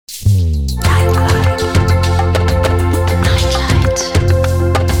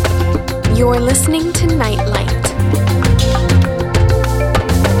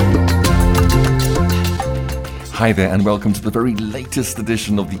Hi there and welcome to the very latest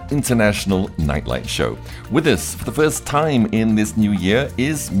edition of the International Nightlight Show. With us for the first time in this new year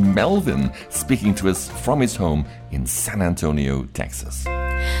is Melvin, speaking to us from his home in San Antonio, Texas.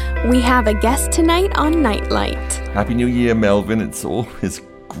 We have a guest tonight on Nightlight. Happy New Year, Melvin. It's always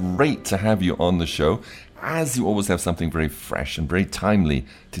great to have you on the show, as you always have something very fresh and very timely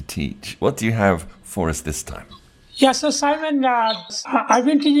to teach. What do you have for us this time? Yeah, so Simon, I've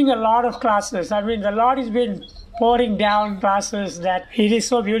been teaching a lot of classes. I mean, the Lord has been pouring down classes that it is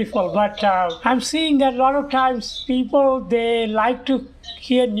so beautiful. But I'm seeing that a lot of times people, they like to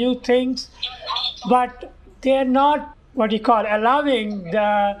hear new things, but they're not, allowing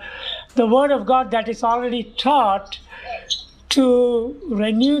the Word of God that is already taught to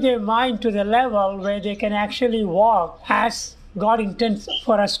renew their mind to the level where they can actually walk as God intends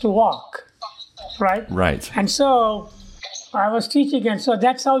for us to walk. Right. And so I was teaching, and so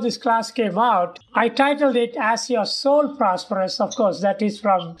that's how this class came out. I titled it As Your Soul Prosperous. Of course, that is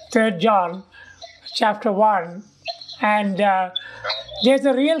from 3 John chapter 1. And there's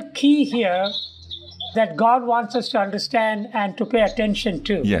a real key here that God wants us to understand and to pay attention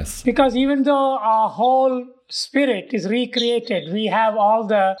to. Yes. Because even though our whole spirit is recreated, we have all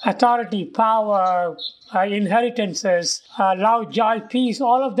the authority, power, inheritances, love, joy, peace,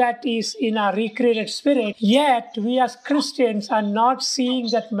 all of that is in our recreated spirit. Yet, we as Christians are not seeing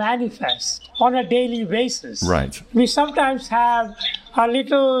that manifest on a daily basis. Right. We sometimes have a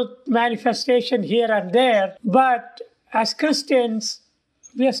little manifestation here and there, but as Christians,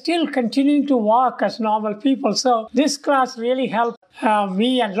 we are still continuing to walk as normal people. So this class really helped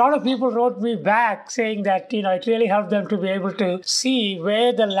me, and a lot of people wrote me back saying that, it really helped them to be able to see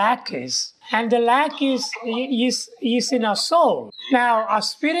where the lack is. And the lack is in our soul. Now, our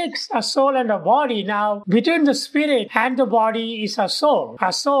spirit, our soul, and our body. Now, between the spirit and the body is our soul.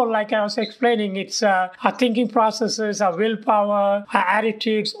 Our soul, like I was explaining, it's our thinking processes, our willpower, our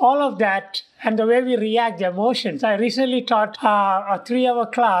attitudes, all of that, and the way we react, the emotions. I recently taught a 3-hour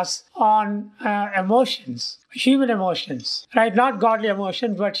class on emotions. Human emotions, right? Not godly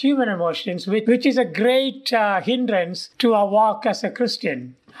emotions, but human emotions, which is a great hindrance to our walk as a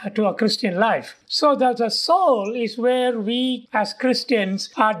Christian, to a Christian life. So the soul is where we as Christians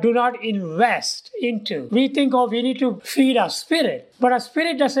do not invest into. We think, we need to feed our spirit. But our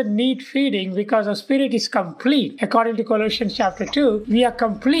spirit doesn't need feeding because our spirit is complete. According to Colossians chapter 2, we are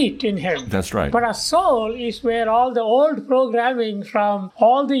complete in Him. That's right. But our soul is where all the old programming from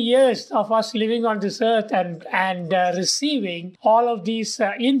all the years of us living on this earth and receiving all of these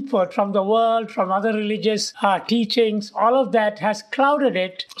input from the world, from other religious teachings, all of that has clouded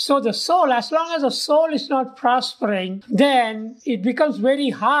it. So the soul, as long as the soul is not prospering, then it becomes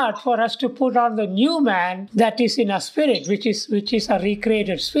very hard for us to put on the new man that is in our spirit, which is a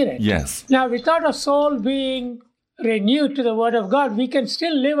recreated spirit. Yes. Now, without a soul being renewed to the Word of God, we can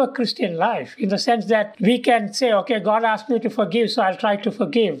still live a Christian life in the sense that we can say, okay, God asked me to forgive, so I'll try to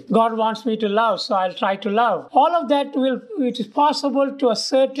forgive. God wants me to love, so I'll try to love. All of that it is possible to a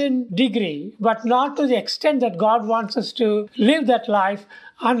certain degree, but not to the extent that God wants us to live that life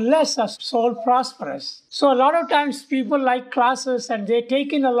unless our soul prospers. So a lot of times people like classes and they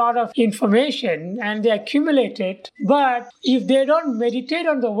take in a lot of information and they accumulate it. But if they don't meditate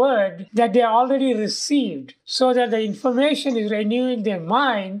on the word that they already received, so that the information is renewing their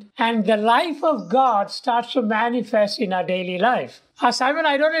mind and the life of God starts to manifest in our daily life. Simon,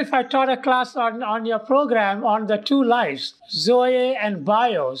 I don't know if I taught a class on your program on the 2 lives, Zoe and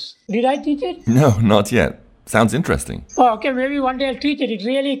Bios. Did I teach it? No, not yet. Sounds interesting. Oh, okay, maybe one day I'll teach it.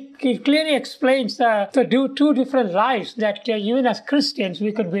 It clearly explains the 2 different lives that even as Christians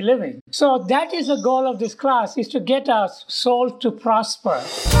we could be living. So that is the goal of this class, is to get our soul to prosper.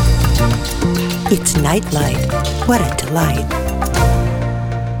 It's Nightlight. What a delight.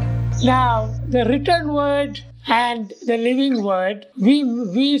 Now, the written word and the living word,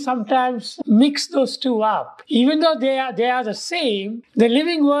 we sometimes mix those 2 up. Even though they are the same, the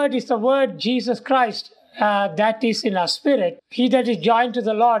living word is the word Jesus Christ. That is in our spirit. He that is joined to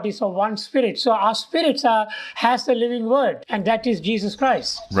the Lord is of one spirit. So our spirits has the living word, and that is Jesus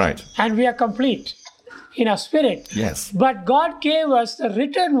Christ. Right. And we are complete in our spirit. Yes. But God gave us the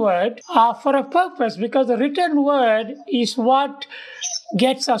written word for a purpose, because the written word is what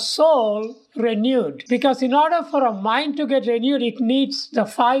gets a soul renewed. Because in order for a mind to get renewed, it needs the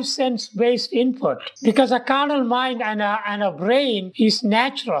 5 sense based input. Because a carnal mind and a brain is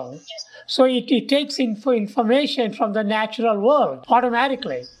natural. So it takes information from the natural world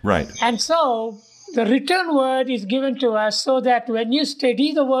automatically. Right. And so the written word is given to us so that when you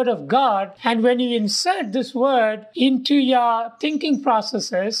study the word of God and when you insert this word into your thinking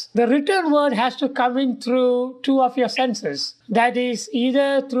processes, the written word has to come in through two of your senses. That is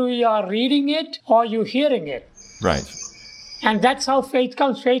either through your reading it or you hearing it. Right. And that's how faith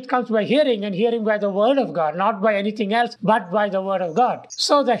comes. Faith comes by hearing, and hearing by the word of God, not by anything else, but by the word of God.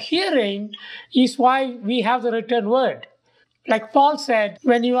 So the hearing is why we have the written word. Like Paul said,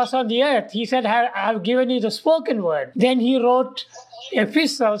 when he was on the earth, he said, I have given you the spoken word. Then he wrote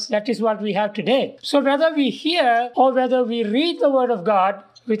epistles. That is what we have today. So whether we hear or whether we read the word of God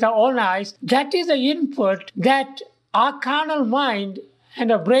with our own eyes, that is the input that our carnal mind and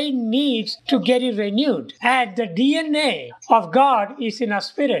our brain needs to get it renewed. And the DNA of God is in our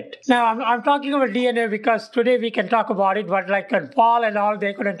spirit. Now, I'm talking about DNA because today we can talk about it, but like Paul and all,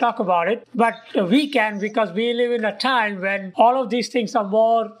 they couldn't talk about it. But we can, because we live in a time when all of these things are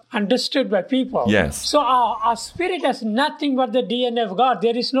more understood by people. Yes. So our spirit has nothing but the DNA of God.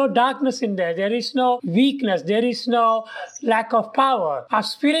 There is no darkness in there. There is no weakness. There is no lack of power. Our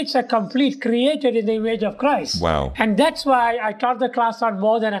spirits are complete, created in the image of Christ. Wow. And that's why I taught the class on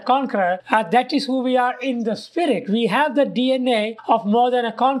More Than a Conqueror. That is who we are in the spirit. We have the DNA of More Than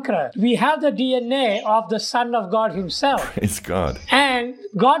a Conqueror. We have the DNA of the Son of God himself. Praise God. And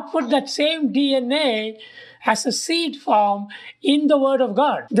God put that same DNA as a seed form in the Word of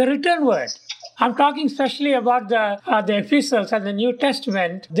God, the written Word. I'm talking especially about the epistles and the New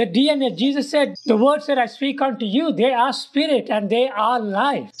Testament. The DNA, Jesus said, the words that I speak unto you, they are spirit and they are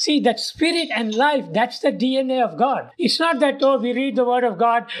life. See, that spirit and life, that's the DNA of God. It's not that, we read the Word of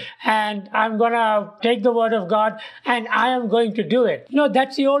God and I'm going to take the Word of God and I am going to do it. No,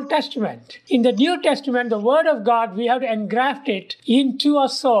 that's the Old Testament. In the New Testament, the Word of God, we have to engraft it into our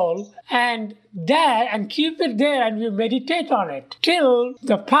soul and keep it there, and we meditate on it till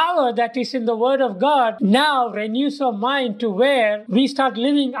the power that is in the Word of God now renews our mind to where we start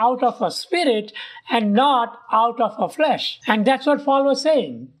living out of our spirit and not out of our flesh. And that's what Paul was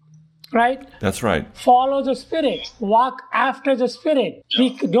saying, right? That's right. Follow the Spirit. Walk after the Spirit.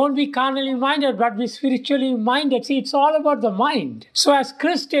 Don't be carnally minded, but be spiritually minded. See, it's all about the mind. So as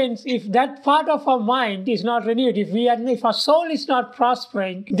Christians, if that part of our mind is not renewed, if our soul is not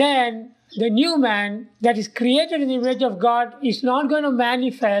prospering, then the new man that is created in the image of God is not going to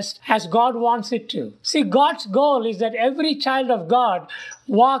manifest as God wants it to. See, God's goal is that every child of God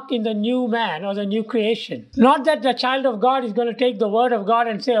walk in the new man or the new creation. Not that the child of God is going to take the Word of God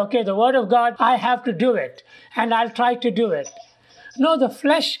and say, okay, the Word of God, I have to do it, and I'll try to do it. No, the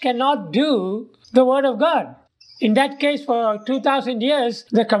flesh cannot do the Word of God. In that case, for 2,000 years,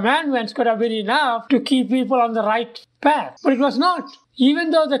 the commandments could have been enough to keep people on the right path. But it was not.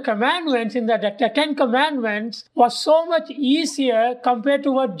 Even though the commandments in the 10 Commandments was so much easier compared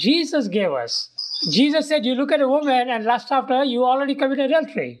to what Jesus gave us. Jesus said, you look at a woman and lust after her, you already committed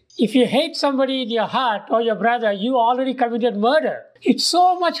adultery. If you hate somebody in your heart or your brother, you already committed murder. It's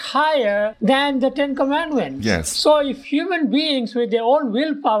so much higher than the 10 Commandments. Yes. So if human beings with their own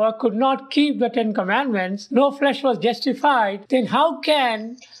willpower could not keep the 10 Commandments, no flesh was justified, then how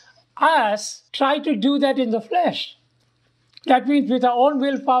can us try to do that in the flesh? That means with our own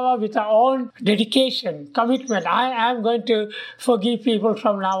willpower, with our own dedication, commitment, I am going to forgive people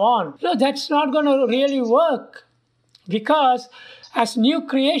from now on. No, that's not going to really work, because as new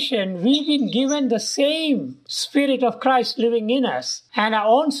creation, we've been given the same Spirit of Christ living in us, and our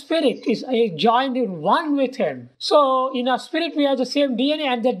own spirit is joined in one with Him. So in our spirit, we have the same DNA,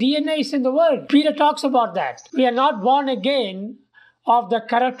 and the DNA is in the Word. Peter talks about that. We are not born again of the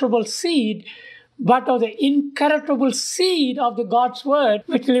corruptible seed, but of the incorruptible seed of the God's Word,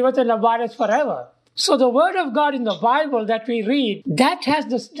 which liveth and abideth forever. So the Word of God in the Bible that we read, that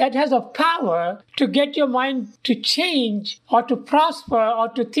has a power to get your mind to change or to prosper or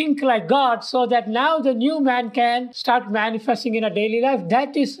to think like God, so that now the new man can start manifesting in a daily life.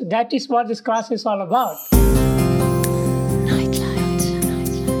 That is what this class is all about. Nightlight.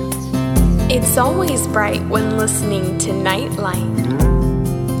 It's always bright when listening to Nightlight.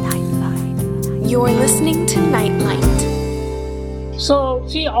 You're listening to Nightlight. So,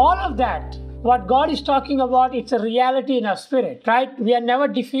 see, all of that, what God is talking about, it's a reality in our spirit, right? We are never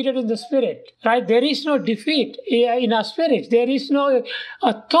defeated in the spirit, right? There is no defeat in our spirit. There is no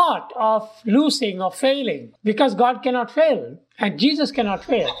a thought of losing or failing, because God cannot fail and Jesus cannot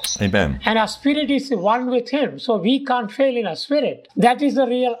fail. Amen. And our spirit is one with Him, so we can't fail in our spirit. That is the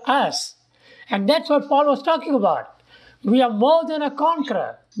real us. And that's what Paul was talking about. We are more than a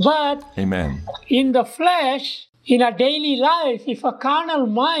conqueror. But Amen. In the flesh, in our daily life, if a carnal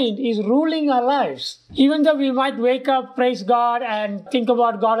mind is ruling our lives, even though we might wake up, praise God, and think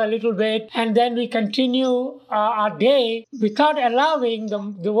about God a little bit, and then we continue our day without allowing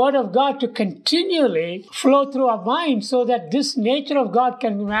the Word of God to continually flow through our mind so that this nature of God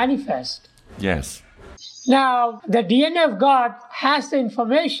can manifest. Yes. Now, the DNA of God has the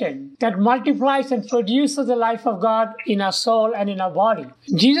information that multiplies and produces the life of God in our soul and in our body.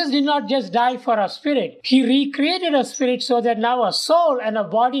 Jesus did not just die for our spirit. He recreated our spirit so that now our soul and our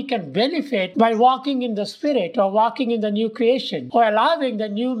body can benefit by walking in the spirit or walking in the new creation or allowing the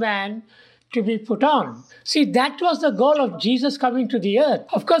new man to be put on. See, that was the goal of Jesus coming to the earth.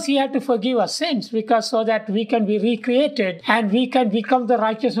 Of course, he had to forgive our sins because so that we can be recreated and we can become the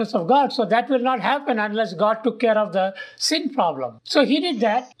righteousness of God. So that will not happen unless God took care of the sin problem. So he did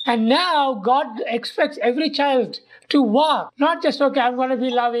that. And now God expects every child to walk. Not just, okay, I'm going to be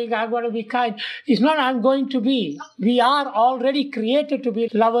loving, I'm going to be kind. It's not I'm going to be. We are already created to be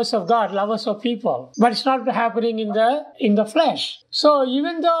lovers of God, lovers of people. But it's not happening in the flesh. So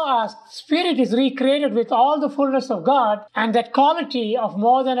even though our spirit is recreated with all the fullness of God and that quality of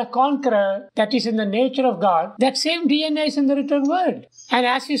more than a conqueror that is in the nature of God, that same DNA is in the written word. And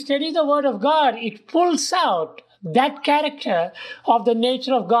as you study the word of God, it pulls out that character of the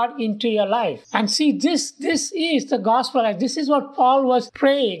nature of God into your life. And see, this is the gospel. And this is what Paul was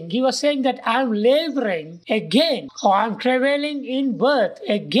praying. He was saying that I'm laboring again, or I'm travailing in birth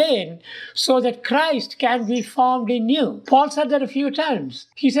again, so that Christ can be formed in you. Paul said that a few times.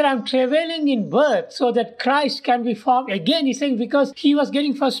 He said, I'm travailing in birth so that Christ can be formed again. He's saying because he was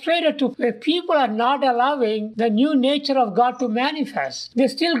getting frustrated to people are not allowing the new nature of God to manifest. They're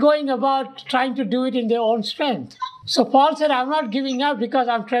still going about trying to do it in their own strength. So Paul said, I'm not giving up because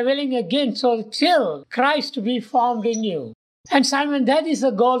I'm traveling again, so till Christ be formed in you. And Simon, that is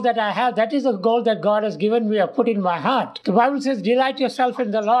the goal that I have. That is the goal that God has given me or put in my heart. The Bible says, delight yourself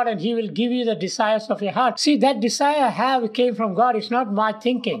in the Lord and he will give you the desires of your heart. See, that desire I have came from God. It's not my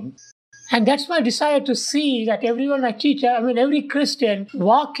thinking. And that's my desire to see that everyone I teach, every Christian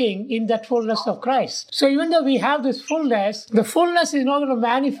walking in that fullness of Christ. So even though we have this fullness, the fullness is not going to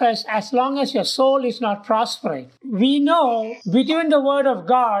manifest as long as your soul is not prospering. We know between the Word of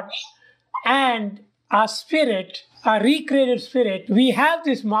God and our spirit, our recreated spirit, we have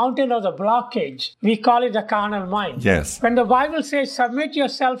this mountain of the blockage. We call it the carnal mind. Yes. When the Bible says, submit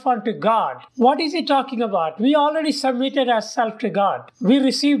yourself unto God, what is it talking about? We already submitted ourselves to God. We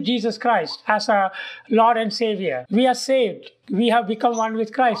received Jesus Christ as our Lord and Savior. We are saved. We have become one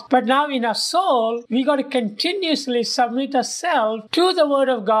with Christ. But now in our soul, we got to continuously submit ourselves to the Word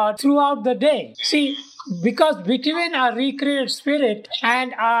of God throughout the day. See, because between our recreated spirit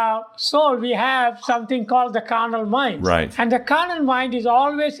and our soul, we have something called the carnal mind. Right. And the carnal mind is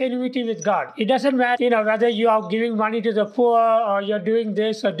always enmity with God. It doesn't matter, whether you are giving money to the poor or you're doing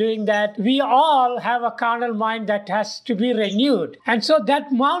this or doing that. We all have a carnal mind that has to be renewed. And so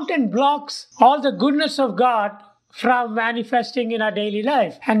that mountain blocks all the goodness of God from manifesting in our daily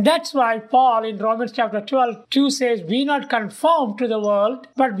life. And that's why Paul in Romans chapter 12:2 says, be not conformed to the world,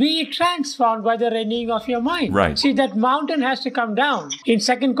 but be transformed by the renewing of your mind. Right. See, that mountain has to come down. In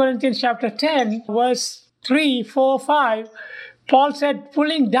 2 Corinthians chapter 10, verse 3, 4, 5, Paul said,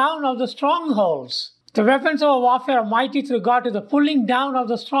 pulling down of the strongholds. The weapons of our warfare are mighty through God to the pulling down of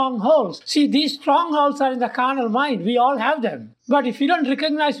the strongholds. See, these strongholds are in the carnal mind. We all have them. But if we don't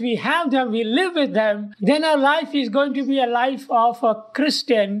recognize we have them, we live with them, then our life is going to be a life of a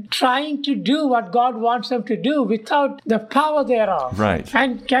Christian trying to do what God wants them to do without the power thereof. Right.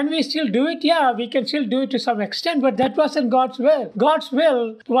 And can we still do it? Yeah, we can still do it to some extent, but that wasn't God's will. God's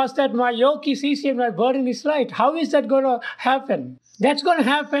will was that my yoke is easy and my burden is light. How is that going to happen? That's going to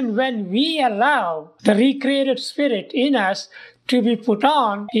happen when we allow the recreated spirit in us to be put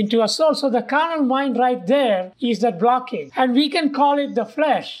on into our soul. So the carnal mind right there is that blockage. And we can call it the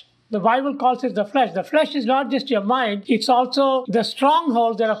flesh. The Bible calls it the flesh. The flesh is not just your mind. It's also the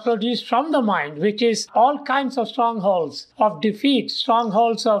strongholds that are produced from the mind, which is all kinds of strongholds of defeat,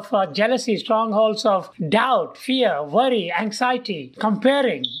 strongholds of jealousy, strongholds of doubt, fear, worry, anxiety,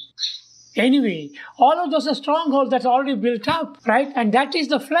 comparing, envy. All of those are strongholds that's already built up, right? And that is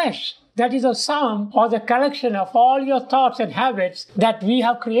the flesh. That is a sum or the collection of all your thoughts and habits that we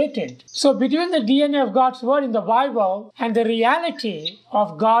have created. So between the DNA of God's Word in the Bible and the reality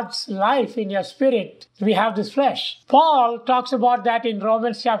of God's life in your spirit, we have this flesh. Paul talks about that in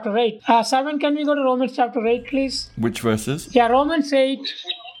Romans chapter 8. Simon, can we go to Romans chapter 8, please? Which verses? Yeah, Romans 8,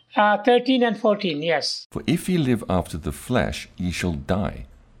 13 and 14, yes. For if ye live after the flesh, ye shall die.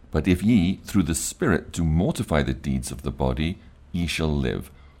 But if ye, through the Spirit, do mortify the deeds of the body, ye shall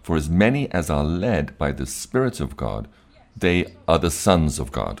live. For as many as are led by the Spirit of God, they are the sons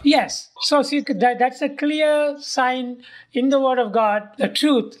of God. Yes. So see, that's a clear sign in the Word of God, the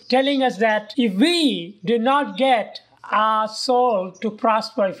truth, telling us that if we do not get our soul to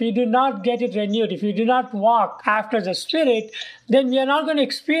prosper, if we do not get it renewed, if we do not walk after the Spirit, then we are not going to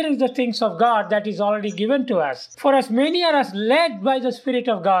experience the things of God that is already given to us. For as many are as led by the Spirit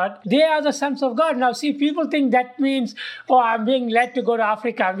of God, they are the sons of God. Now see, people think that means, oh, I'm being led to go to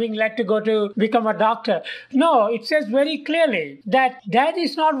Africa, I'm being led to go to become a doctor. No, it says very clearly that that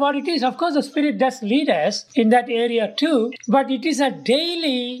is not what it is. Of course, the Spirit does lead us in that area too, but it is a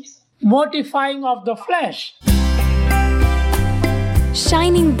daily mortifying of the flesh.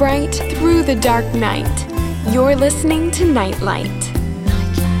 Shining bright through the dark night. You're listening to Nightlight.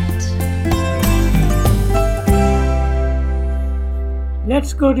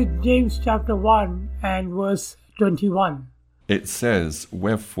 Let's go to James chapter 1 and verse 21. It says,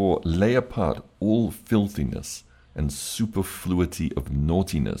 "Wherefore lay apart all filthiness and superfluity of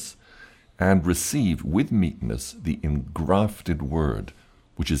naughtiness, and receive with meekness the engrafted word,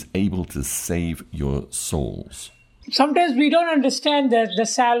 which is able to save your souls." Sometimes we don't understand that the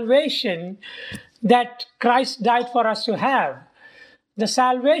salvation that Christ died for us to have. The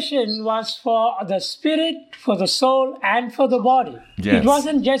salvation was for the spirit, for the soul, and for the body. Yes. It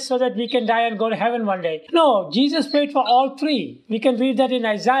wasn't just so that we can die and go to heaven one day. No, Jesus paid for all three. We can read that in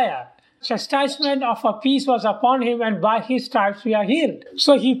Isaiah. Chastisement of our peace was upon him, and by his stripes we are healed.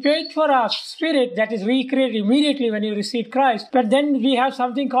 So he paid for our spirit that is recreated immediately when you receive Christ. But then we have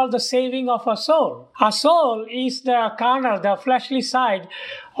something called the saving of our soul. Our soul is the carnal, the fleshly side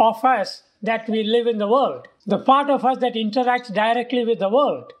of us that we live in the world. The part of us that interacts directly with the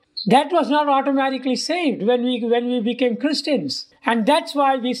world. That was not automatically saved when we became Christians. And that's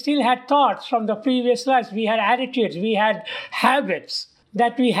why we still had thoughts from the previous lives. We had attitudes, we had habits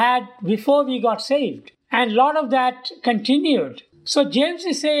that we had before we got saved. And a lot of that continued. So James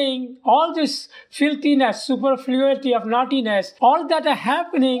is saying all this filthiness, superfluity of naughtiness, all that are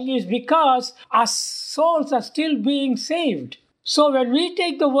happening is because our souls are still being saved. So when we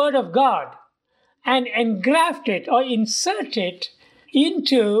take the Word of God and engraft it or insert it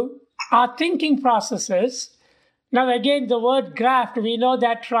into our thinking processes. Now again, the word graft, we know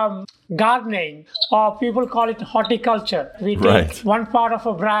that from gardening, or people call it horticulture. We take one part of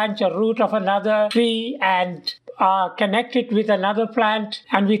a branch or root of another tree and connect it with another plant,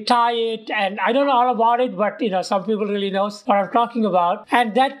 and we tie it. And I don't know all about it, but some people really know what I'm talking about.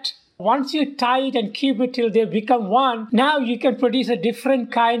 And that once you tie it and keep it till they become one, now you can produce a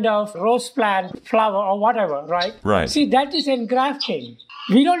different kind of rose plant, flower, or whatever, right? Right. See, that is engrafting.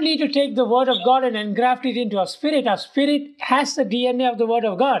 We don't need to take the Word of God and engraft it into our spirit. Our spirit has the DNA of the Word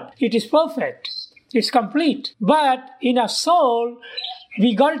of God. It is perfect. It's complete. But in our soul,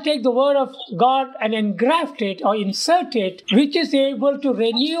 we got to take the Word of God and engraft it or insert it, which is able to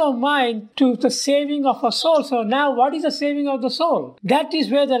renew our mind to the saving of our soul. So now, what is the saving of the soul? That is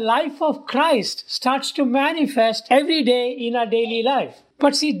where the life of Christ starts to manifest every day in our daily life.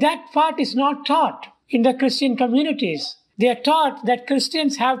 But see, that part is not taught in the Christian communities. They are taught that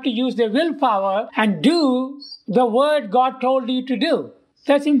Christians have to use their willpower and do the word God told you to do.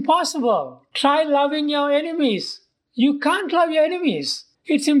 That's impossible. Try loving your enemies. You can't love your enemies.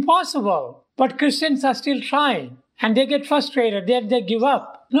 It's impossible. But Christians are still trying. And they get frustrated. They give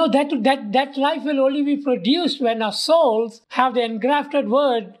up. No, that life will only be produced when our souls have the engrafted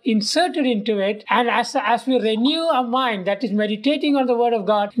word inserted into it. And as we renew our mind, that is meditating on the word of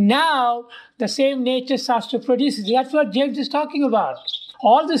God, now the same nature starts to produce. That's what James is talking about.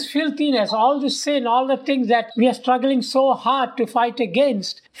 All this filthiness, all this sin, all the things that we are struggling so hard to fight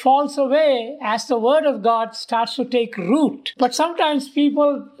against falls away as the Word of God starts to take root. But sometimes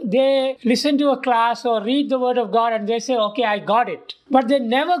people, they listen to a class or read the Word of God and they say, okay, I got it. But they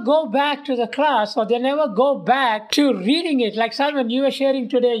never go back to the class or they never go back to reading it. Like Simon, you were sharing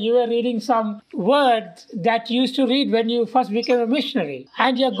today, you were reading some words that you used to read when you first became a missionary.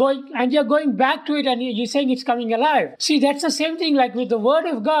 And you're going back to it and you're saying it's coming alive. See, that's the same thing like with the Word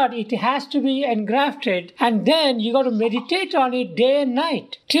of God. It has to be engrafted and then you got to meditate on it day and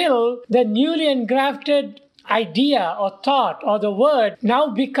night till the newly engrafted idea or thought or the word now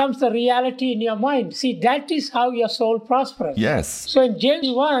becomes the reality in your mind. See, that is how your soul prospers. Yes. So in James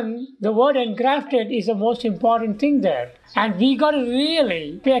 1, the word engrafted is the most important thing there. And we got to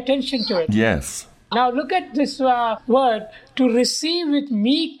really pay attention to it. Yes. Now look at this word, to receive with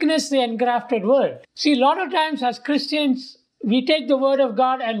meekness the engrafted word. See, a lot of times as Christians, we take the word of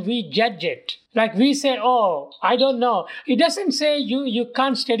God and we judge it. Like we say, oh, I don't know. It doesn't say you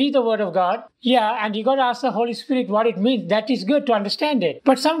can't study the Word of God. Yeah, and you got to ask the Holy Spirit what it means. That is good to understand it.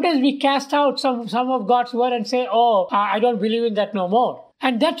 But sometimes we cast out some of God's Word and say, oh, I don't believe in that no more.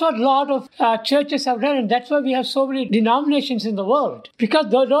 And that's what a lot of churches have done. And that's why we have so many denominations in the world. Because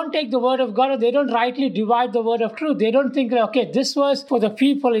they don't take the Word of God, or they don't rightly divide the Word of truth. They don't think, okay, this was for the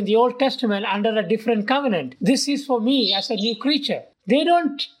people in the Old Testament under a different covenant. This is for me as a new creature. They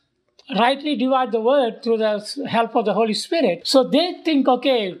don't rightly divide the word through the help of the Holy Spirit. So they think,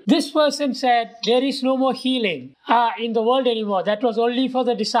 okay, this person said there is no more healing in the world anymore. That was only for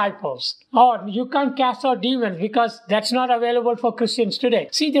the disciples. Or you can't cast out demons because that's not available for Christians today.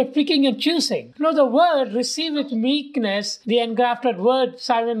 See, they're picking and choosing. No, the word receive with meekness, the engrafted word,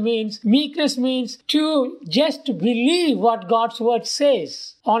 Simon, means, meekness means to just believe what God's word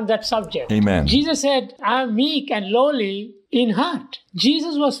says on that subject. Amen. Jesus said, I am meek and lowly in heart.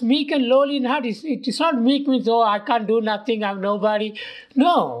 Jesus was meek and lowly in heart. It's not meek means, oh, I can't do nothing, I'm nobody.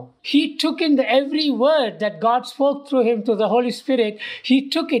 No. He took in every word that God spoke through him, to the Holy Spirit. He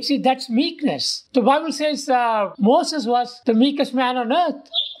took it. See, that's meekness. The Bible says Moses was the meekest man on earth.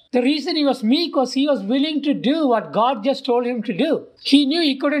 The reason he was meek was he was willing to do what God just told him to do. He knew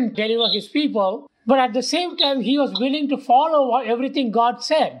he couldn't deliver his people, but at the same time, he was willing to follow everything God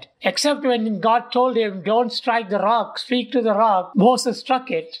said. Except when God told him, don't strike the rock, speak to the rock, Moses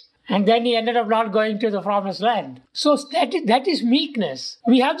struck it. And then he ended up not going to the promised land. So that is meekness.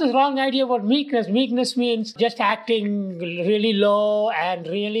 We have this wrong idea about meekness. Meekness means just acting really low and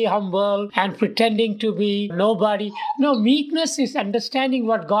really humble and pretending to be nobody. No, meekness is understanding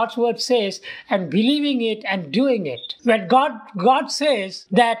what God's word says and believing it and doing it. When God says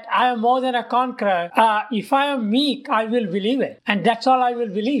that I am more than a conqueror, if I am meek, I will believe it. And that's all I will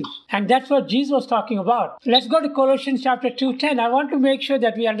believe. And that's what Jesus was talking about. Let's go to Colossians chapter 2:10. I want to make sure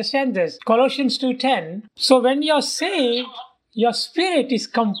that we understand this. Colossians 2:10. So when you're saved, your spirit is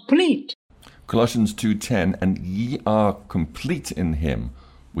complete. Colossians 2:10, and ye are complete in him,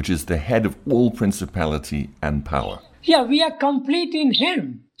 which is the head of all principality and power. Yeah, we are complete in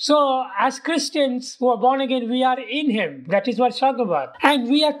him. So as Christians who are born again, we are in him. That is what it's talking about. And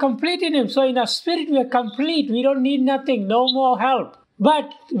we are complete in him. So in our spirit, we are complete. We don't need nothing, no more help.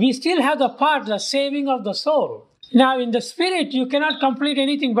 But we still have the part, the saving of the soul. Now, in the spirit, you cannot complete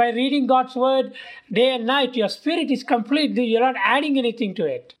anything by reading God's word day and night. Your spirit is complete. You're not adding anything to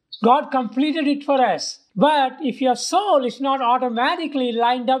it. God completed it for us. But if your soul is not automatically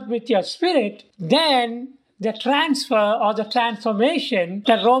lined up with your spirit, then the transfer or the transformation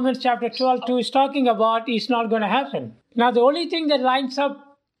that Romans chapter 12:2 is talking about is not going to happen. Now, the only thing that lines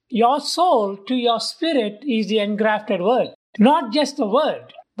up your soul to your spirit is the engrafted word. Not just the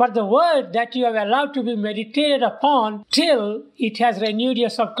word, but the word that you have allowed to be meditated upon till it has renewed your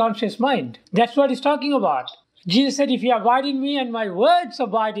subconscious mind. That's what he's talking about. Jesus said, if you abide in me and my words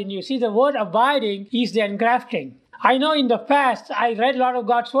abide in you. See, the word abiding is the engrafting. I know in the past I read a lot of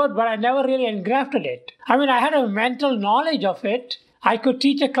God's word, but I never really engrafted it. I mean, I had a mental knowledge of it. I could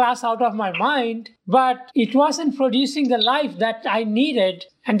teach a class out of my mind, but it wasn't producing the life that I needed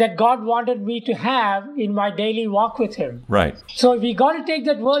and that God wanted me to have in my daily walk with him. Right. So we got to take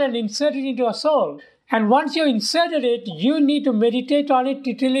that word and insert it into our soul. And once you inserted it, you need to meditate on it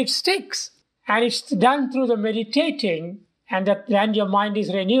till it sticks. And it's done through the meditating, and then your mind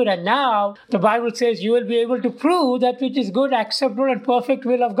is renewed. And now the Bible says you will be able to prove that which is good, acceptable, and perfect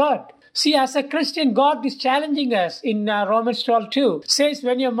will of God. See, as a Christian, God is challenging us in Romans 12:2. Says,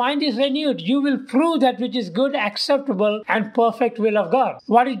 when your mind is renewed, you will prove that which is good, acceptable, and perfect will of God.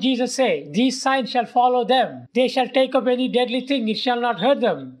 What did Jesus say? These signs shall follow them. They shall take up any deadly thing. It shall not hurt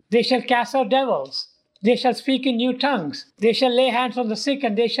them. They shall cast out devils. They shall speak in new tongues. They shall lay hands on the sick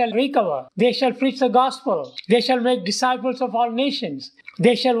and they shall recover. They shall preach the gospel. They shall make disciples of all nations.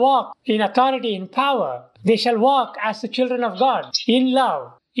 They shall walk in authority, in power. They shall walk as the children of God, in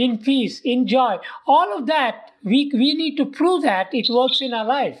love, in peace, in joy. All of that, we need to prove that it works in our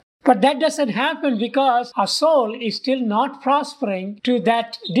life. But that doesn't happen because our soul is still not prospering to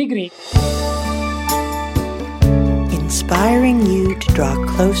that degree. Inspiring you to draw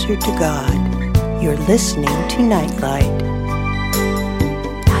closer to God. You're listening to Nightlight.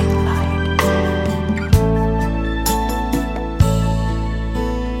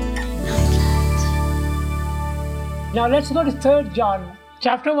 Now let's go to 3 John,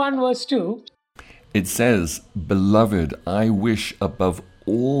 chapter 1, verse 2. It says, Beloved, I wish above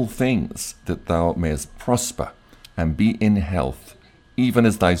all things that thou mayest prosper and be in health, even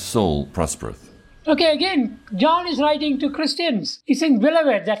as thy soul prospereth. Okay, again, John is writing to Christians. He's saying,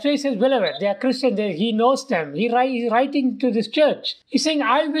 beloved. That's why he says, beloved. They are Christians. He knows them. He's writing to this church. He's saying,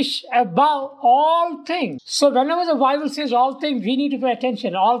 I wish above all things. So whenever the Bible says all things, we need to pay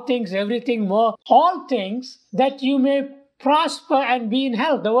attention. All things, everything, more. All things that you may prosper and be in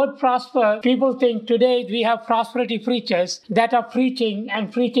health. The word prosper, people think today we have prosperity preachers that are preaching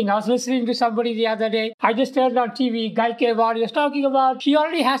and preaching. I was listening to somebody the other day. I just turned on TV. Guy came on. He was talking about he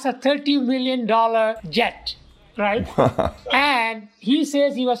already has a $30 million jet. Right? And he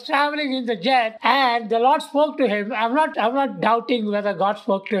says he was traveling in the jet and the Lord spoke to him. I'm not doubting whether God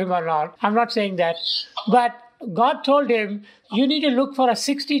spoke to him or not. I'm not saying that. But God told him, you need to look for a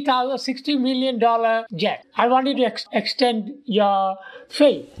 $60 million jet. I want you to extend your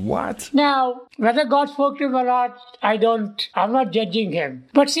faith. What? Now, whether God spoke to him or not, I'm not judging him.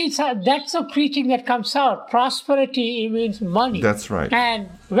 But see, that's the preaching that comes out. Prosperity means money. That's right. And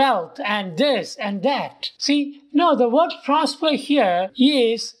wealth and this and that. See, no, the word prosper here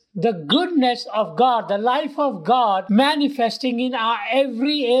is the goodness of God, the life of God manifesting in our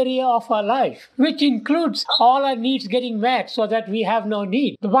every area of our life, which includes all our needs getting met so that we have no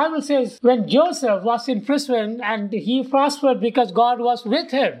need. The Bible says when Joseph was in prison and he prospered because God was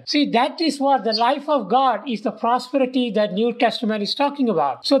with him. See, that is what the life of God is, the prosperity that New Testament is talking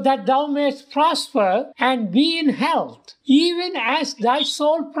about. So that thou mayest prosper and be in health, even as thy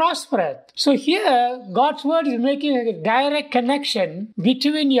soul prospereth. So here, God's word is making a direct connection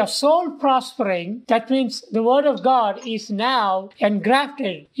between your soul prospering. That means the word of God is now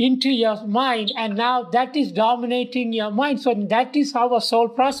engrafted into your mind, and now that is dominating your mind. So that is how a soul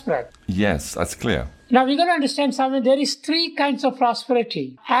prospers. Yes, that's clear. Now we got to understand something. There is three kinds of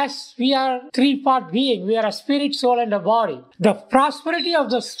prosperity. As we are three-part being, we are a spirit, soul, and a body. The prosperity of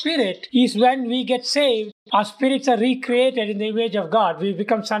the spirit is when we get saved. Our spirits are recreated in the image of God. We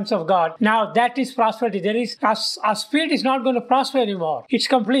become sons of God. Now that is prosperity. Our spirit is not going to prosper anymore. It's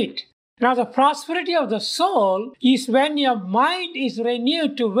complete. Now, the prosperity of the soul is when your mind is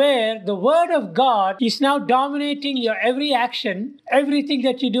renewed to where the Word of God is now dominating your every action, everything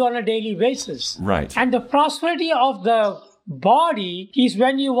that you do on a daily basis. Right. And the prosperity of the body is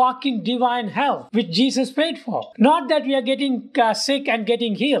when you walk in divine health, which Jesus paid for. Not that we are getting sick and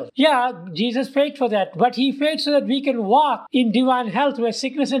getting healed. Yeah, Jesus paid for that, but He paid so that we can walk in divine health where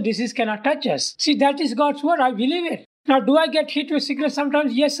sickness and disease cannot touch us. See, that is God's Word. I believe it. Now, do I get hit with sickness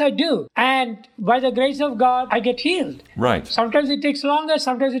sometimes? Yes, I do. And by the grace of God, I get healed. Right. Sometimes it takes longer,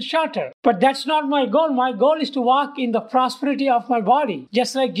 sometimes it's shorter. But that's not my goal. My goal is to walk in the prosperity of my body,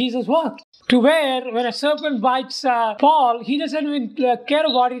 just like Jesus walked. To where, when a serpent bites Paul, he doesn't even care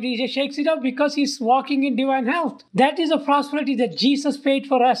about it. He just shakes it off because he's walking in divine health. That is the prosperity that Jesus paid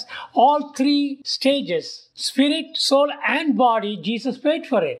for us. All three stages, spirit, soul, and body, Jesus paid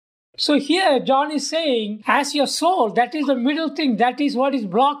for it. So here, John is saying, as your soul, that is the middle thing, that is what is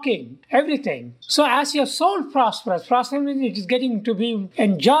blocking everything. So as your soul prospers, it is getting to be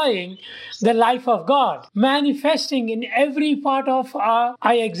enjoying the life of God, manifesting in every part of our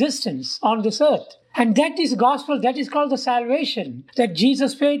existence on this earth. And that is gospel, that is called the salvation that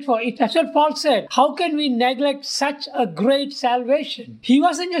Jesus paid for. That's what Paul said. How can we neglect such a great salvation? He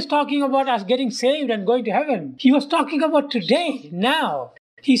wasn't just talking about us getting saved and going to heaven. He was talking about today, now.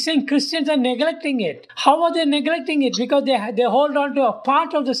 He's saying Christians are neglecting it. How are they neglecting it? Because they hold on to a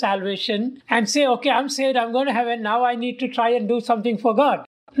part of the salvation and say, okay, I'm saved, I'm going to heaven, now I need to try and do something for God.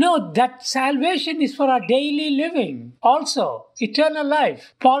 No, that salvation is for our daily living. Also, eternal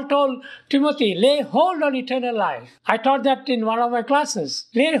life. Paul told Timothy, lay hold on eternal life. I taught that in one of my classes.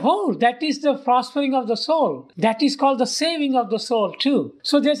 Lay hold, that is the prospering of the soul. That is called the saving of the soul too.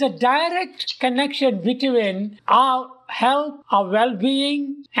 So there's a direct connection between our health, our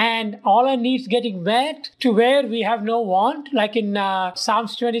well-being, and all our needs getting met to where we have no want. Like in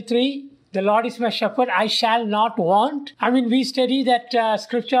Psalms 23, the Lord is my shepherd, I shall not want. I mean, we study that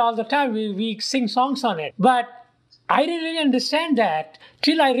scripture all the time. We sing songs on it. But I didn't really understand that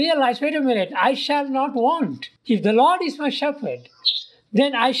till I realized, wait a minute, I shall not want. If the Lord is my shepherd,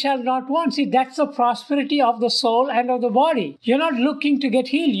 then I shall not want. See, that's the prosperity of the soul and of the body. You're not looking to get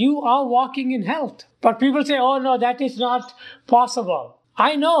healed. You are walking in health. But people say, oh no, that is not possible.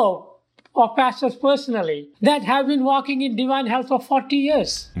 I know of pastors personally that have been walking in divine health for 40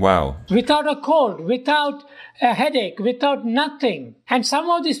 years. Wow. Without a cold, without a headache, without nothing. And some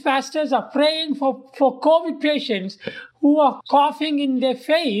of these pastors are praying for COVID patients who are coughing in their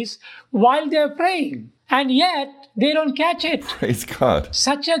face while they're praying. And yet, they don't catch it. Praise God.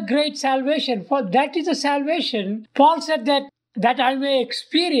 Such a great salvation. For that is a salvation. Paul said that that I may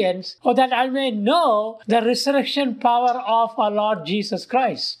experience or that I may know the resurrection power of our Lord Jesus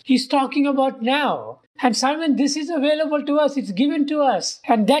Christ. He's talking about now. And Simon, this is available to us. It's given to us.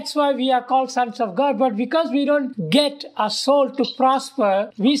 And that's why we are called sons of God. But because we don't get our soul to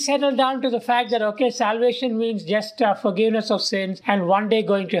prosper, we settle down to the fact that, okay, salvation means just forgiveness of sins and one day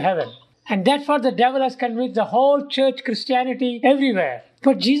going to heaven. And that's what the devil has convinced the whole church, Christianity, everywhere.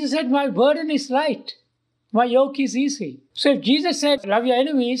 But Jesus said, my burden is light. My yoke is easy. So if Jesus said, love your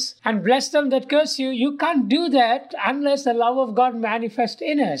enemies and bless them that curse you, you can't do that unless the love of God manifests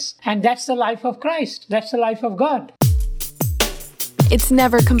in us. And that's the life of Christ. That's the life of God. It's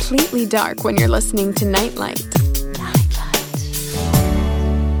never completely dark when you're listening to Nightlight.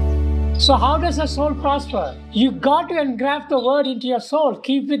 So how does a soul prosper? You got to engraft the word into your soul.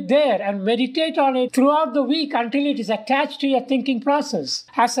 Keep it there and meditate on it throughout the week until it is attached to your thinking process.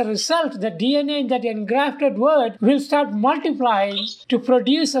 As a result, the DNA in that engrafted word will start multiplying to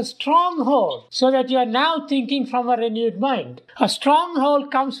produce a stronghold so that you are now thinking from a renewed mind. A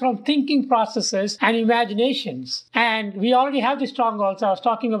stronghold comes from thinking processes and imaginations. And we already have the strongholds. I was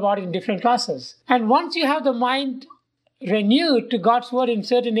talking about it in different classes. And once you have the mind renewed to God's word in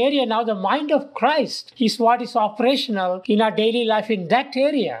certain area, now the mind of Christ is what is operational in our daily life in that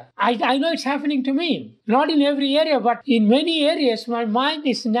area. I know it's happening to me. Not in every area, but in many areas, my mind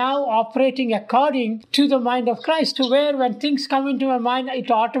is now operating according to the mind of Christ, to where when things come into my mind, it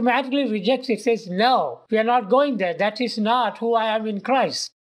automatically rejects it, says, no, we are not going there. That is not who I am in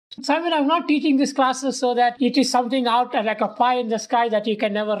Christ. Simon, I'm not teaching these classes so that it is something out like a pie in the sky that you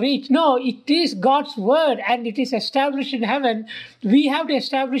can never reach. No, it is God's word and it is established in heaven. We have to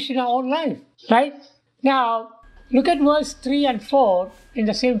establish in our own life, right? Now, look at verse 3 and 4 in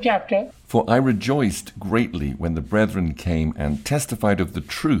the same chapter. For I rejoiced greatly when the brethren came and testified of the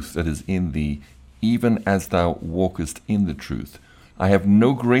truth that is in thee, even as thou walkest in the truth. I have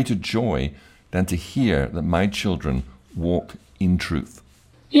no greater joy than to hear that my children walk in truth.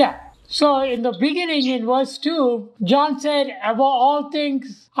 Yeah. So in the beginning, in verse 2, John said, above all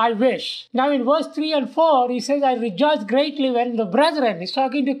things I wish. Now in verse 3 and 4, he says, I rejoiced greatly when the brethren, he's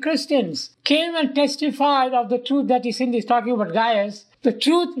talking to Christians, came and testified of the truth that is in thee. He's talking about Gaius. The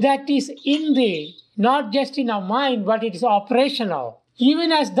truth that is in thee, not just in our mind, but it is operational.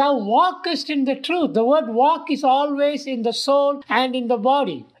 Even as thou walkest in the truth. The word walk is always in the soul and in the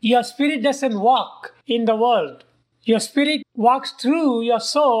body. Your spirit doesn't walk in the world. Your spirit walks through your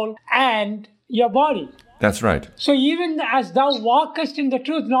soul and your body. That's right. So even as thou walkest in the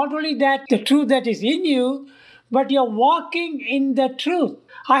truth, not only that the truth that is in you, but you're walking in the truth.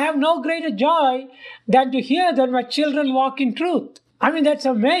 I have no greater joy than to hear that my children walk in truth. I mean, that's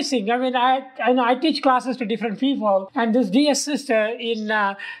amazing. I mean, I teach classes to different people, and this dear sister in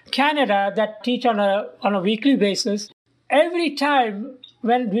Canada that teach on a weekly basis, every time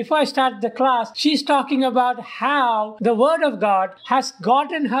before I start the class, she's talking about how the Word of God has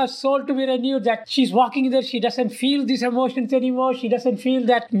gotten her soul to be renewed, that she's walking there, she doesn't feel these emotions anymore, she doesn't feel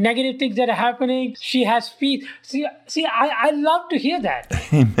that negative things that are happening, she has peace. See, I love to hear that.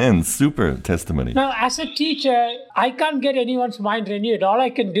 Amen. Super testimony. Now, as a teacher, I can't get anyone's mind renewed. All I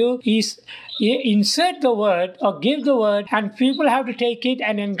can do is insert the Word or give the Word, and people have to take it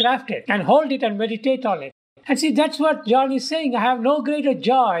and engraft it and hold it and meditate on it. And see, that's what John is saying. I have no greater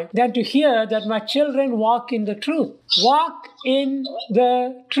joy than to hear that my children walk in the truth. Walk in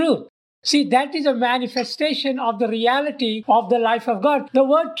the truth. See, that is a manifestation of the reality of the life of God. The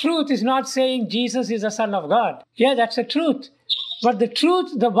word truth is not saying Jesus is the Son of God. Yeah, that's a truth. But the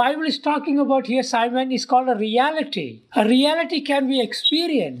truth the Bible is talking about here, Simon, is called a reality. A reality can be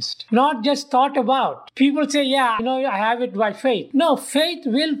experienced, not just thought about. People say, yeah, I have it by faith. No, faith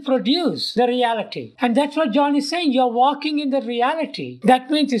will produce the reality. And that's what John is saying. You're walking in the reality. That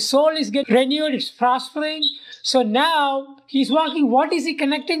means his soul is getting renewed, it's prospering. So now he's walking. What is he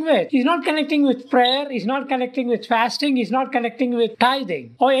connecting with? He's not connecting with prayer. He's not connecting with fasting. He's not connecting with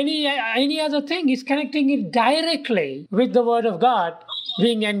tithing or any other thing. He's connecting it directly with the Word of God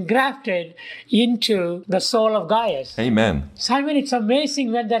being engrafted into the soul of Gaius. Amen. Simon, it's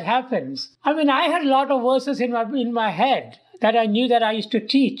amazing when that happens. I mean, I had a lot of verses in my head that I knew that I used to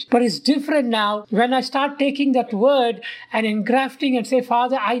teach. But it's different now when I start taking that word and engrafting and say,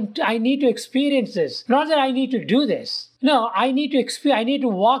 Father, I need to experience this. Not that I need to do this. No, I need to experience. I need to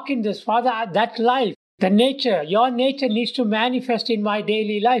walk in this. Father, that life, the nature, your nature needs to manifest in my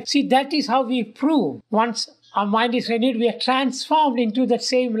daily life. See, that is how we prove. Once our mind is renewed, we are transformed into the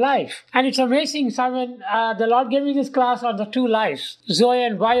same life. And it's amazing, Simon, the Lord gave me this class on the two lives, Zoe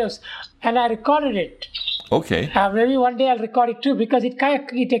and Bios, and I recorded it. Okay. Maybe one day I'll record it too, because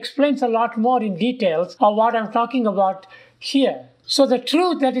it explains a lot more in details of what I'm talking about here. So the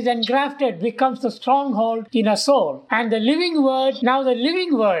truth that is engrafted becomes the stronghold in our soul. And the living word, now the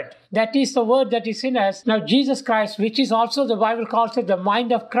living word, that is the word that is in us, now Jesus Christ, which is also the Bible calls it the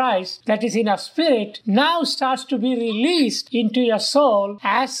mind of Christ, that is in our spirit, now starts to be released into your soul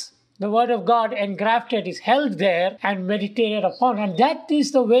as the word of God engrafted is held there and meditated upon. And that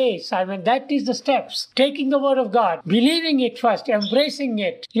is the way, Simon. That is the steps. Taking the word of God, believing it first, embracing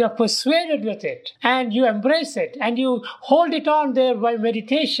it. You are persuaded with it and you embrace it and you hold it on there by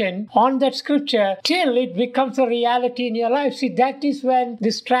meditation on that scripture till it becomes a reality in your life. See, that is when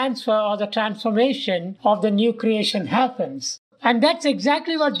this transfer or the transformation of the new creation happens. And that's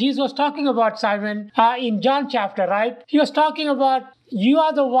exactly what Jesus was talking about, Simon, in John chapter, right? He was talking about you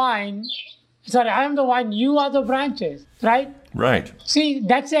are the vine. Sorry, I am the vine, you are the branches, right? Right. See,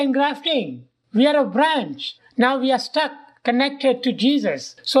 that's the engrafting. We are a branch. Now we are stuck, connected to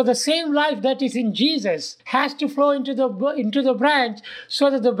Jesus. So the same life that is in Jesus has to flow into the branch so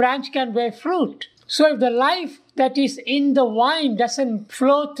that the branch can bear fruit. So if the life that is in the vine doesn't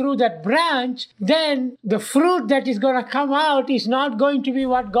flow through that branch, then the fruit that is going to come out is not going to be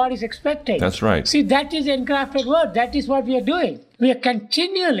what God is expecting. That's right. See, that is the engrafted word. That is what we are doing. We are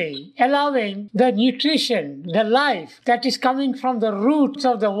continually allowing the nutrition, the life that is coming from the roots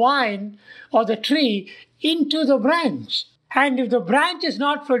of the vine or the tree into the branch. And if the branch is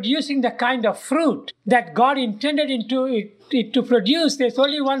not producing the kind of fruit that God intended it to produce, there's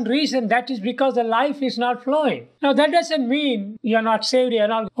only one reason. That is because the life is not flowing. Now, that doesn't mean you're not saved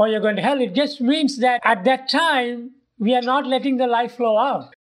or you're going to hell. It just means that at that time, we are not letting the life flow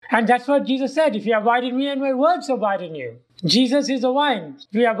out. And that's what Jesus said. If you abide in me and my words abide in you. Jesus is the vine.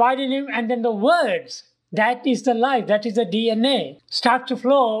 We abide in him and then the words, that is the life, that is the DNA, start to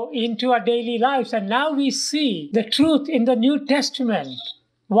flow into our daily lives. And now we see the truth in the New Testament,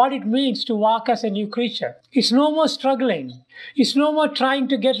 what it means to walk as a new creature. It's no more struggling. It's no more trying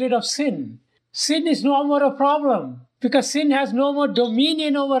to get rid of sin. Sin is no more a problem because sin has no more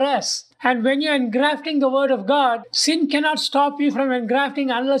dominion over us. And when you're engrafting the word of God, sin cannot stop you from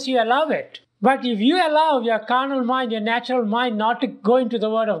engrafting unless you allow it. But if you allow your carnal mind, your natural mind not to go into the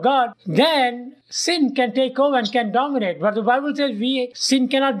word of God, then sin can take over and can dominate. But the Bible says sin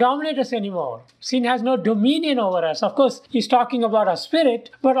cannot dominate us anymore. Sin has no dominion over us. Of course, he's talking about our spirit,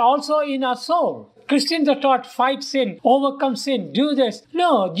 but also in our soul. Christians are taught, fight sin, overcome sin, do this.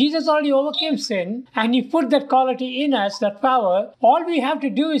 No, Jesus already overcame sin and he put that quality in us, that power. All we have to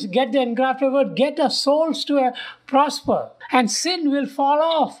do is get the engrafted word, get our souls to prosper. And sin will fall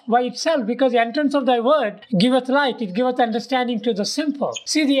off by itself because the entrance of thy word giveth light. It giveth understanding to the simple.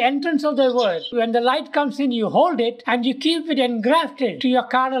 See, the entrance of thy word, when the light comes in, you hold it and you keep it engrafted to your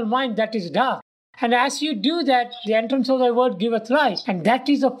carnal mind that is dark. And as you do that, the entrance of thy word giveth light. And that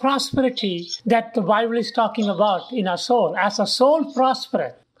is the prosperity that the Bible is talking about in our soul. As our soul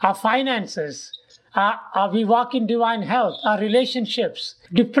prospereth, our finances, we walk in divine health, our relationships,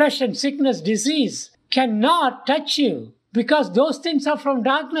 depression, sickness, disease cannot touch you. Because those things are from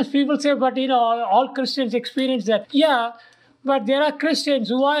darkness. People say, but all Christians experience that. Yeah, but there are Christians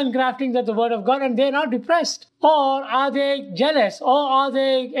who are engrafting the word of God and they're not depressed. Or are they jealous? Or are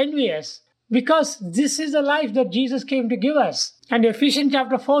they envious? Because this is the life that Jesus came to give us. And Ephesians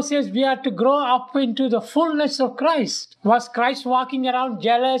chapter 4 says we are to grow up into the fullness of Christ. Was Christ walking around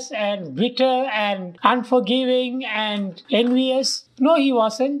jealous and bitter and unforgiving and envious? No, he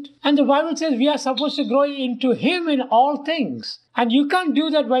wasn't. And the Bible says we are supposed to grow into him in all things. And you can't do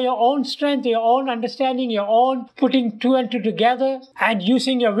that by your own strength, your own understanding, your own putting two and two together and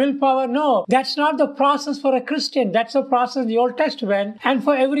using your willpower. No, that's not the process for a Christian. That's the process in the Old Testament and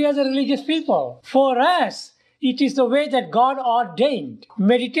for every other religious people. For us, it is the way that God ordained.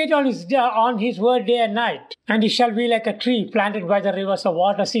 Meditate on his word day and night. And he shall be like a tree planted by the rivers of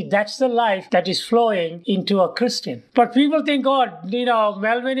water. See, that's the life that is flowing into a Christian. But people think,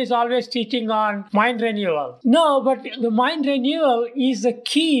 Melvin is always teaching on mind renewal. No, but the mind renewal is the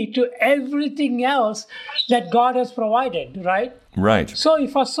key to everything else that God has provided, right? Right. So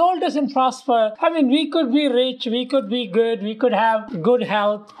if our soul doesn't prosper, we could be rich, we could be good, we could have good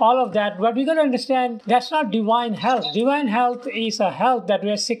health, all of that. But we got to understand that's not divine health. Divine health is a health that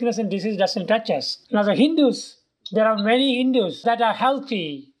where sickness and disease doesn't touch us. Now the Hindus, there are many Hindus that are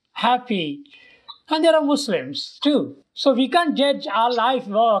healthy, happy, and there are Muslims too. So we can't judge our life,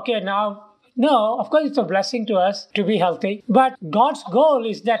 No, of course it's a blessing to us to be healthy. But God's goal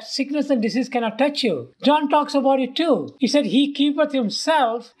is that sickness and disease cannot touch you. John talks about it too. He said, he keepeth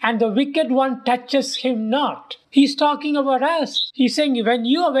himself and the wicked one touches him not. He's talking about us. He's saying when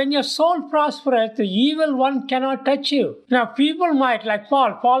your soul prospereth, the evil one cannot touch you. Now people might, like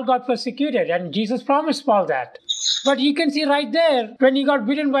Paul got persecuted and Jesus promised Paul that. But you can see right there, when he got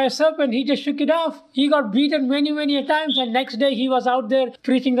bitten by a serpent, he just shook it off. He got beaten many, many times, and next day he was out there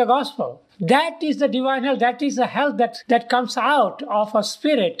preaching the gospel. That is the divine health. That is the health that comes out of a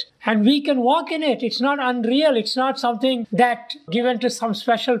spirit. And we can walk in it. It's not unreal. It's not something that given to some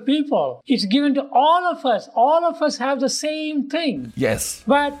special people. It's given to all of us. All of us have the same thing. Yes.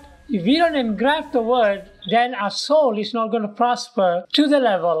 But if we don't engraft the word, then our soul is not going to prosper to the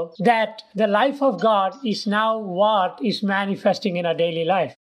level that the life of God is now what is manifesting in our daily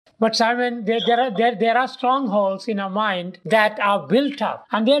life. But Simon, there are strongholds in our mind that are built up,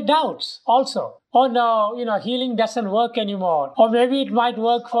 and there are doubts also. Oh no, healing doesn't work anymore. Or maybe it might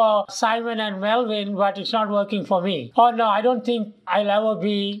work for Simon and Melvin, but it's not working for me. Or no, I don't think I'll ever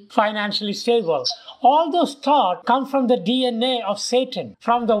be financially stable. All those thoughts come from the DNA of Satan,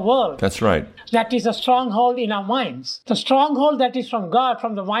 from the world. That's right. That is a stronghold in our minds. The stronghold that is from God,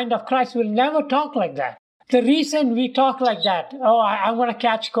 from the mind of Christ, will never talk like that. The reason we talk like that, I'm going to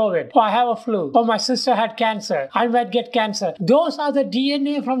catch COVID, I have a flu, my sister had cancer, I might get cancer. Those are the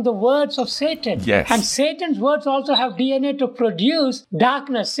DNA from the words of Satan. Yes. And Satan's words also have DNA to produce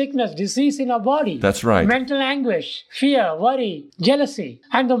darkness, sickness, disease in our body. That's right. Mental anguish, fear, worry, jealousy.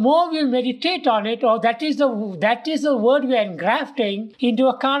 And the more we meditate on it, that is the word we are engrafting into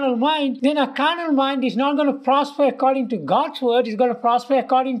a carnal mind, then a carnal mind is not going to prosper according to God's word, it's going to prosper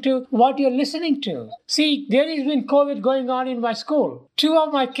according to what you're listening to. See, there has been COVID going on in my school. 2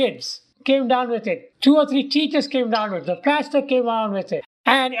 of my kids came down with it. 2 or 3 teachers came down with it. The pastor came down with it.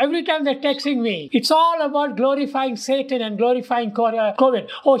 And every time they're texting me, it's all about glorifying Satan and glorifying COVID.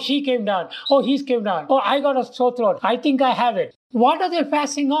 Oh, she came down. Oh, he came down. Oh, I got a sore throat. I think I have it. What are they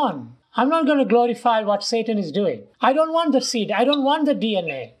passing on? I'm not going to glorify what Satan is doing. I don't want the seed. I don't want the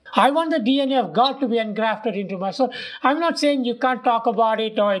DNA. I want the DNA of God to be engrafted into my soul. I'm not saying you can't talk about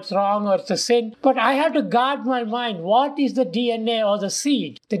it or it's wrong or it's a sin, but I have to guard my mind. What is the DNA or the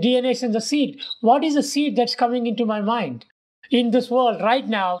seed? The DNA is in the seed. What is the seed that's coming into my mind? In this world right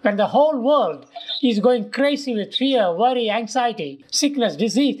now, when the whole world is going crazy with fear, worry, anxiety, sickness,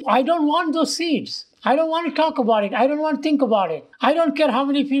 disease, I don't want those seeds. I don't want to talk about it. I don't want to think about it. I don't care how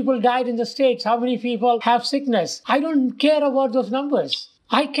many people died in the States, how many people have sickness. I don't care about those numbers.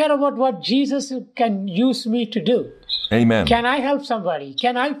 I care about what Jesus can use me to do. Amen. Can I help somebody?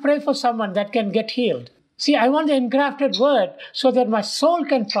 Can I pray for someone that can get healed? See, I want the engrafted word so that my soul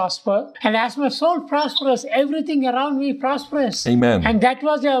can prosper. And as my soul prospers, everything around me prospers. Amen. And that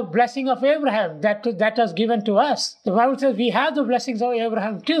was the blessing of Abraham that was given to us. The Bible says we have the blessings of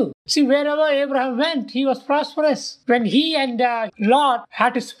Abraham too. See, wherever Abraham went, he was prosperous. When he and Lot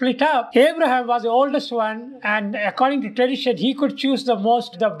had to split up, Abraham was the oldest one, and according to tradition, he could choose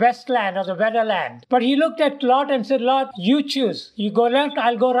the best land or the better land. But he looked at Lot and said, Lot, you choose. You go left,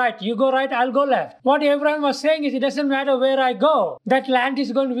 I'll go right. You go right, I'll go left. What Abraham was saying is, it doesn't matter where I go, that land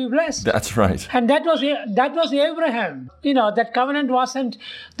is going to be blessed. That's right. And that was Abraham. That covenant wasn't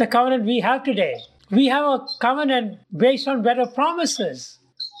the covenant we have today. We have a covenant based on better promises.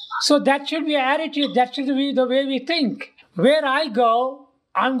 So that should be our attitude. That should be the way we think. Where I go,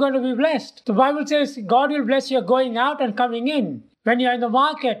 I'm going to be blessed. The Bible says God will bless your going out and coming in. When you're in the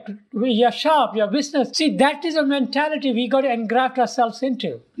market, your shop, your business. See, that is a mentality we got to engraft ourselves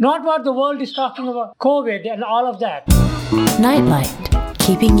into. Not what the world is talking about, COVID and all of that. Nightlight,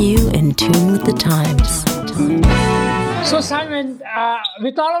 keeping you in tune with the times. So Simon,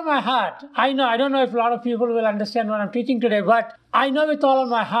 with all of my heart, I don't know if a lot of people will understand what I'm teaching today, but I know with all of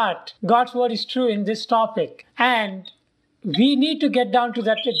my heart, God's word is true in this topic. And we need to get down to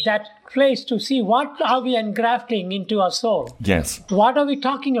that place to see what are we engrafting into our soul. Yes. What are we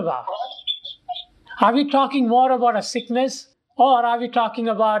talking about? Are we talking more about a sickness? Or are we talking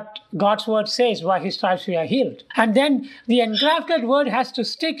about God's word says, by his stripes we are healed? And then the engrafted word has to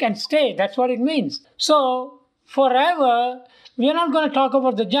stick and stay. That's what it means. So forever, we are not going to talk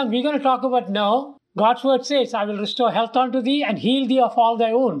about the junk. We're going to talk about, no, God's word says, I will restore health unto thee and heal thee of all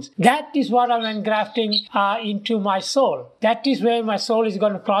thy wounds. That is what I'm engrafting into my soul. That is where my soul is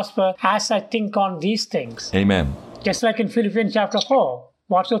going to prosper as I think on these things. Amen. Just like in Philippians chapter 4.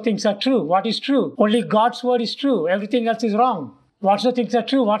 Whatsoever things are true, what is true? Only God's word is true. Everything else is wrong. Whatsoever things are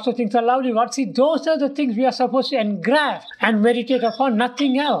true, whatsoever things are lovely. Those are the things we are supposed to engraft and meditate upon,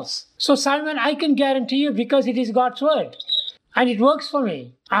 nothing else. So Simon, I can guarantee you, because it is God's word. And it works for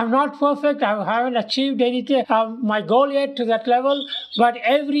me. I'm not perfect. I haven't achieved anything, my goal yet to that level. But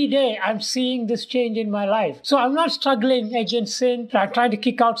every day I'm seeing this change in my life. So I'm not struggling against sin. I'm trying to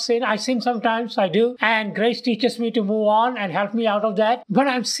kick out sin. I sin sometimes, I do. And grace teaches me to move on and help me out of that. But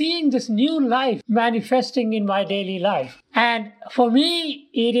I'm seeing this new life manifesting in my daily life. And for me,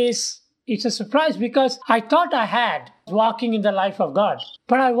 it is It's a surprise because I thought I had walking in the life of God,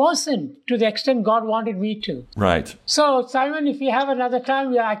 but I wasn't to the extent God wanted me to. Right. So, Simon, if you have another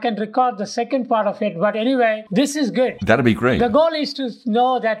time, I can record the second part of it. But anyway, this is good. That'd be great. The goal is to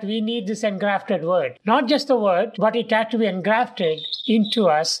know that we need this engrafted word. Not just a word, but it had to be engrafted into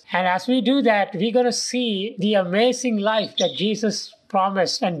us. And as we do that, we're going to see the amazing life that Jesus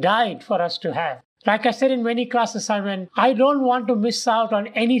promised and died for us to have. Like I said in many classes, Simon, I don't want to miss out on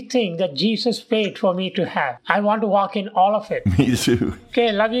anything that Jesus paid for me to have. I want to walk in all of it. Me too.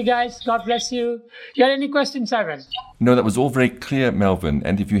 Okay, love you guys. God bless you. You have any questions, Simon? No, that was all very clear, Melvin.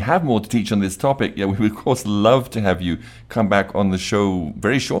 And if you have more to teach on this topic, we would, of course, love to have you come back on the show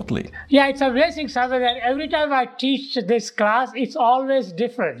very shortly. Yeah, it's amazing, Simon, that every time I teach this class, it's always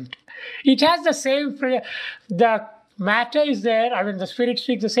different. It has the same, the matter is there. I mean, the Spirit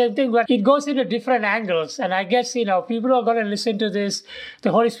speaks the same thing, but it goes into different angles. And I guess, people who are going to listen to this,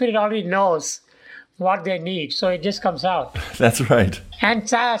 the Holy Spirit already knows what they need. So it just comes out. That's right. And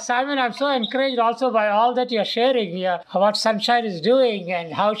Simon, I'm so encouraged also by all that you're sharing here, what Sunshine is doing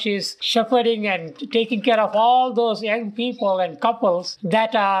and how she's shepherding and taking care of all those young people and couples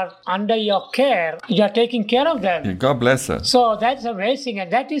that are under your care. You're taking care of them. Yeah, God bless her. So that's amazing.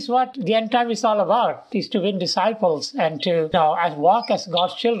 And that is what the end time is all about, is to win disciples and to walk as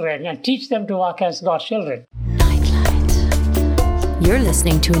God's children and teach them to walk as God's children. You're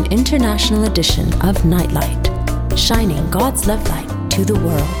listening to an international edition of Nightlight, shining God's love light to the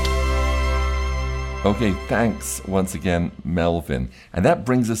world. Okay, thanks once again, Melvin. And that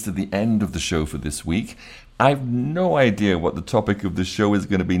brings us to the end of the show for this week. I've no idea what the topic of the show is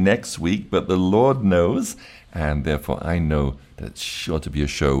going to be next week, but the Lord knows, and therefore I know that it's sure to be a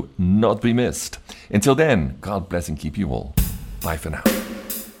show not to be missed. Until then, God bless and keep you all. Bye for now.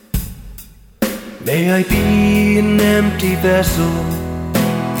 May I be an empty vessel,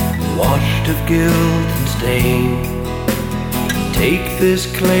 washed of guilt and stain. Take this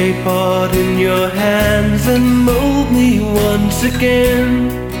clay pot in your hands and mold me once again.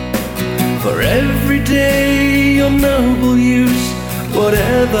 For every day your noble use,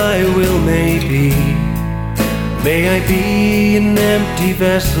 whatever I will may be. May I be an empty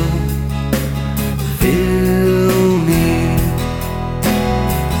vessel, fill me.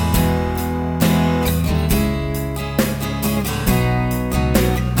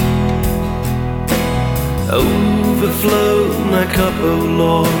 Overflow my cup, O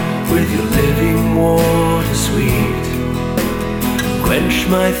Lord, with your living water sweet. Quench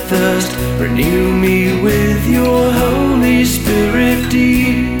my thirst, renew me with your Holy Spirit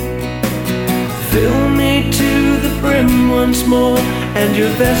deep. Fill me to the brim once more, and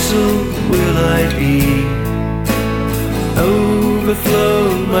your vessel will I be.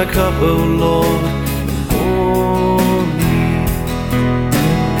 Overflow my cup, O Lord,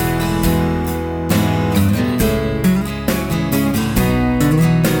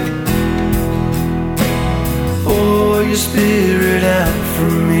 your Spirit out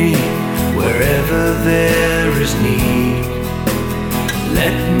from me wherever there is need.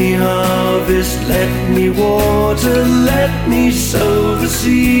 Let me harvest, let me water, let me sow the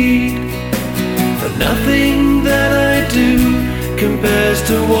seed. For nothing that I do compares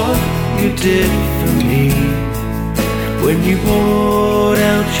to what you did for me, when you poured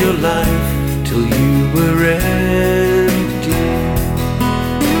out your life till you were empty.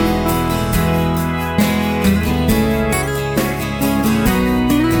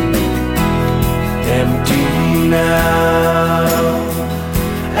 Empty me now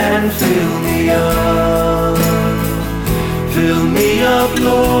and fill me up,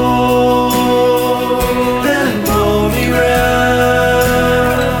 Lord, and pour me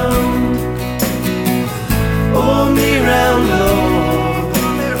round, Lord.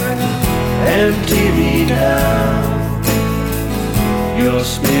 Empty me now, your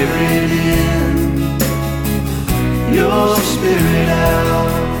Spirit in, your Spirit out.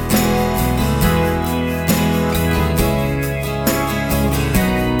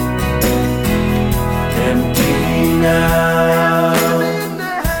 Now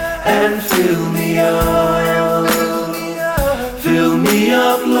and fill me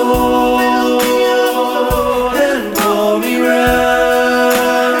up, Lord, and pour me round,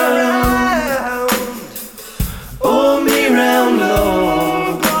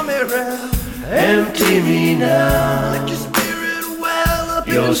 Lord. Empty me now, let your Spirit well up,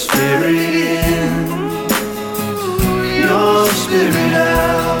 your Spirit in, your Spirit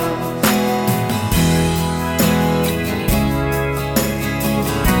out.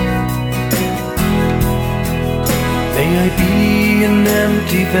 May I be an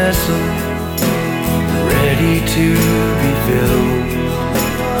empty vessel, ready to be filled.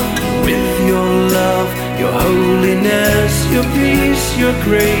 with your love, your holiness, your peace, your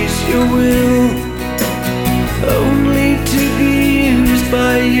grace, your will, only to be used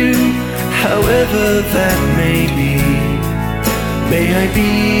by you, however that may be. May I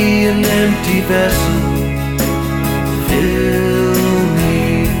be an empty vessel, fill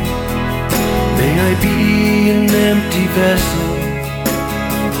me. May I be an empty vessel,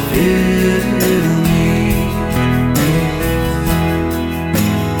 fill me.